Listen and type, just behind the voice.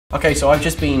Okay, so I've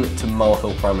just been to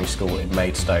Molehill Primary School in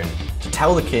Maidstone to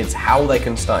tell the kids how they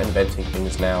can start inventing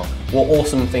things now, what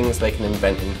awesome things they can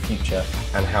invent in the future,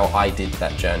 and how I did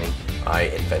that journey. I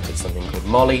invented something called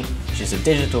Molly. She's a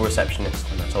digital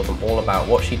receptionist, and I told them all about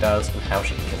what she does and how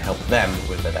she can help them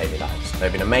with their daily lives.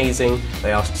 They've been amazing,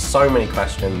 they asked so many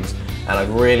questions, and I'd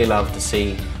really love to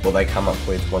see what they come up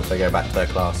with once they go back to their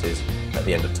classes at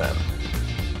the end of term.